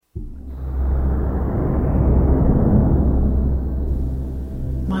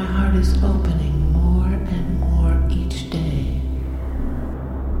is opening more and more each day.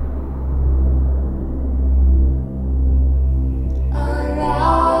 I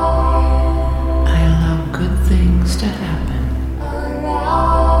allow good things to happen.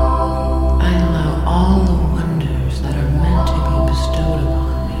 I allow all the wonders that are meant to be bestowed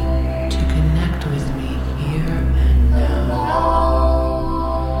upon me to connect with me here and now.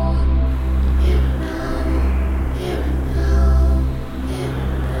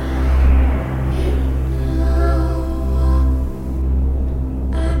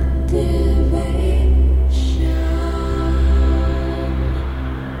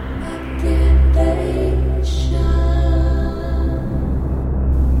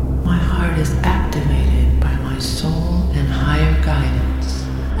 My heart is activated by my soul and higher guidance.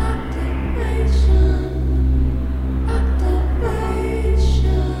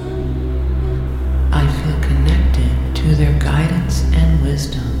 I feel connected to their guidance and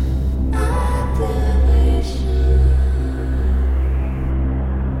wisdom.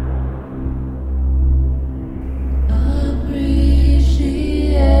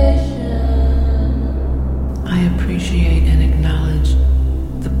 I appreciate and acknowledge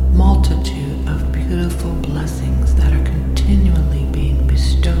the multitude of beautiful blessings that are continually being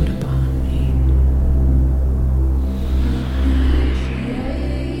bestowed upon me.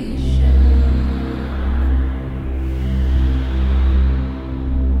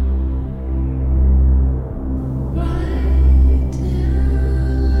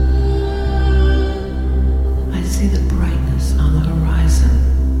 I see the brightness on the horizon.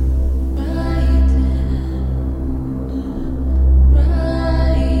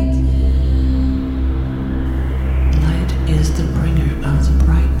 Is the bringer of the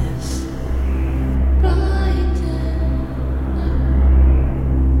brightness.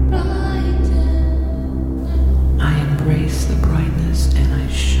 I embrace the brightness and I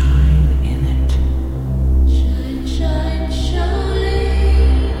shine in it. Shine, shine, shine.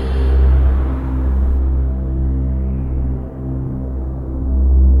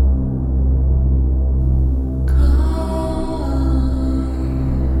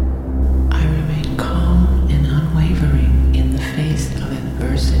 I remain calm and unwavering in the face of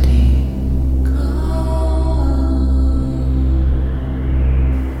adversity.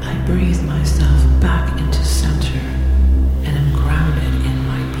 I breathe myself back into center and am grounded in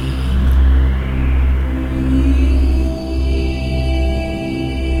my being.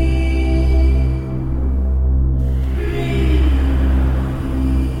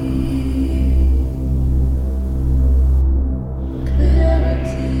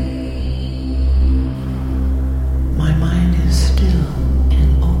 My mind is still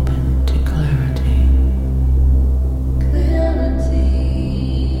and open to clarity.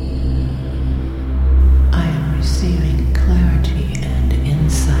 I am receiving clarity and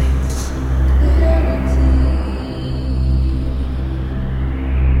insights.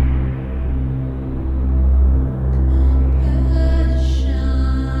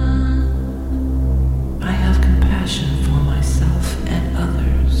 I have compassion for myself and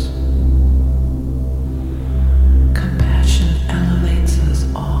others. Compassion elevates us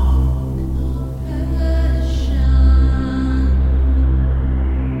all.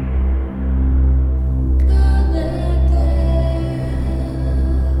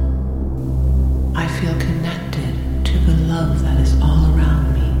 I feel connected to the love that is all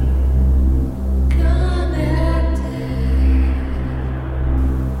around me.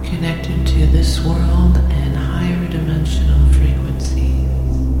 Connected to this world and higher dimensional frequencies.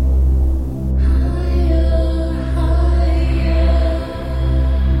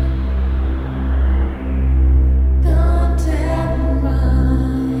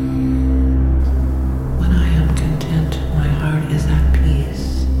 When I am content, my heart is at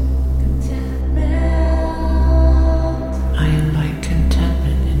peace. I invite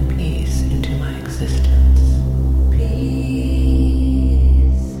contentment and peace into my existence. Peace,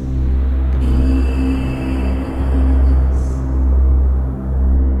 peace.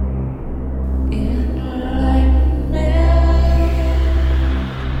 Enlightenment.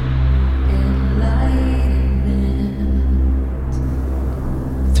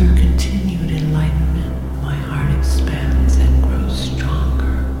 Through continued enlightenment, my heart expands and grows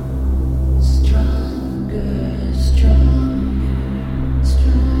stronger. Stronger, stronger,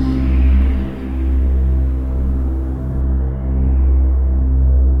 stronger.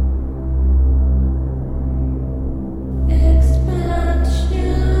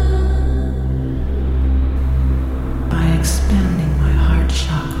 Expansion. By expanding my heart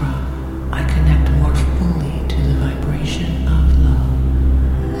chakra, I connect more fully to the vibration of love.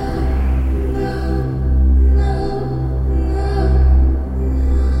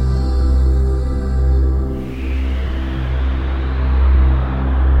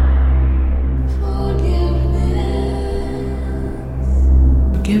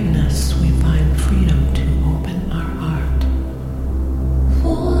 forgiveness, we find freedom too.